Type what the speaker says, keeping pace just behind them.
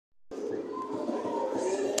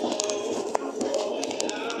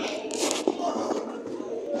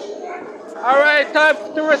All right, time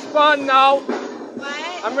to respond now.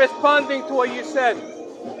 What? I'm responding to what you said.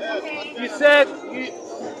 Okay. You said you.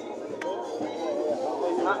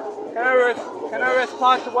 Can I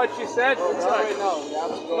respond to what you said?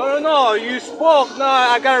 No. You spoke. No,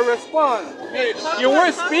 I gotta respond. You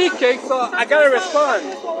were speaking, so I gotta respond.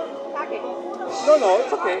 No,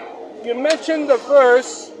 it's okay. You mentioned the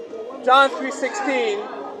verse, John 3:16,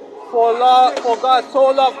 for God so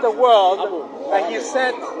loved the world that He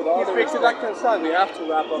sent His begotten Son. We have to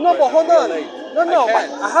wrap up. No, but hold on. No, I but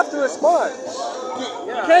can't. I have to respond.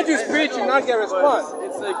 You can't just preach and not get a response.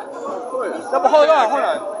 It's like, of course. No, but hold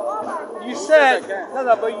on. You said,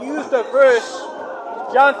 but you used the verse,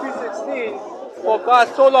 John 3:16, for God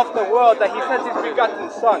so loved the world that He sent His begotten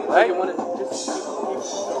Son, right?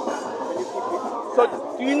 So,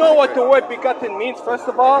 do you know what the word begotten means, first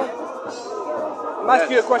of all? I'm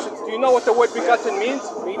asking you a question. Do you know what the word begotten means?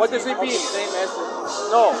 What does it mean? Same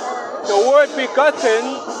essence. No. The word begotten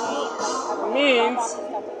means,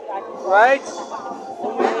 right?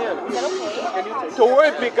 The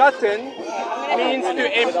word begotten means to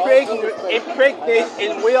impregnate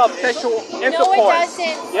in way of sexual intercourse. No, it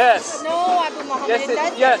doesn't. Yes. No, Abu Muhammad, Yes, it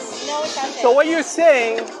doesn't. yes. No, it doesn't. So what you're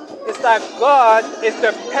saying is that God is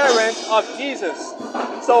the parent of Jesus.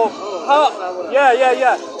 So how?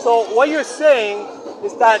 Yeah. So what you're saying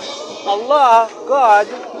is that Allah, God,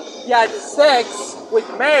 He had sex with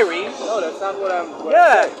Mary. No, that's not what I'm.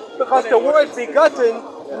 Yeah, because the word begotten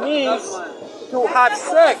means to have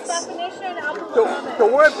sex. Definition, Abu Muhammad. The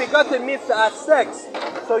word begotten means to have sex.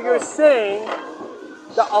 So you're saying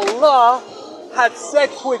that Allah had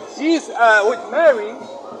sex with Jesus, with Mary,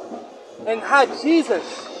 and had Jesus.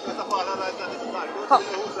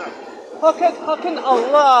 How can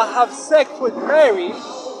Allah have sex with Mary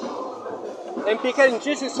and become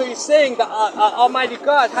Jesus? So you're saying that Almighty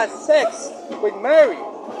God has sex with Mary.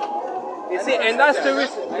 You see, and that's the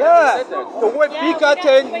reason. Yeah, the word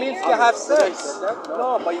begotten means to have sex.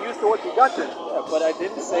 No, but you use the word begotten. Yeah, but I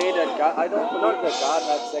didn't say that God. I don't believe that God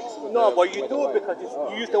had sex with. No, but you do because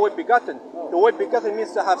you use the word begotten. The word begotten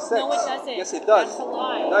means to have sex. No, it doesn't. Yes, it does. That's a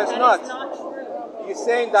lie. No, it's That not. is not true. You're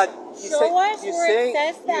saying that. Show us where it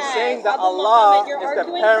says that. You're saying that Abu Allah Muhammad, you're is the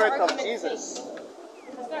arguing parent for of argument's Jesus. sake.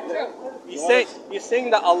 That's not true. You're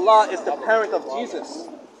saying that Allah is the parent of Jesus.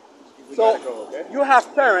 So you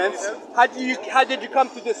have parents. How did you come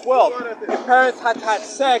to this world? Your parents had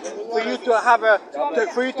sex for you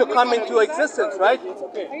to come into existence, right?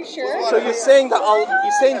 Are you sure? So you're saying that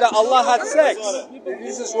Allah had sex.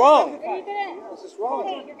 This is wrong. This is wrong.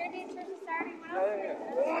 Okay, you're going to be in church Saturday.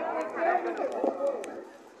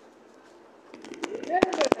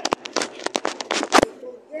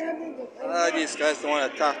 These guys don't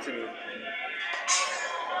want to talk to me.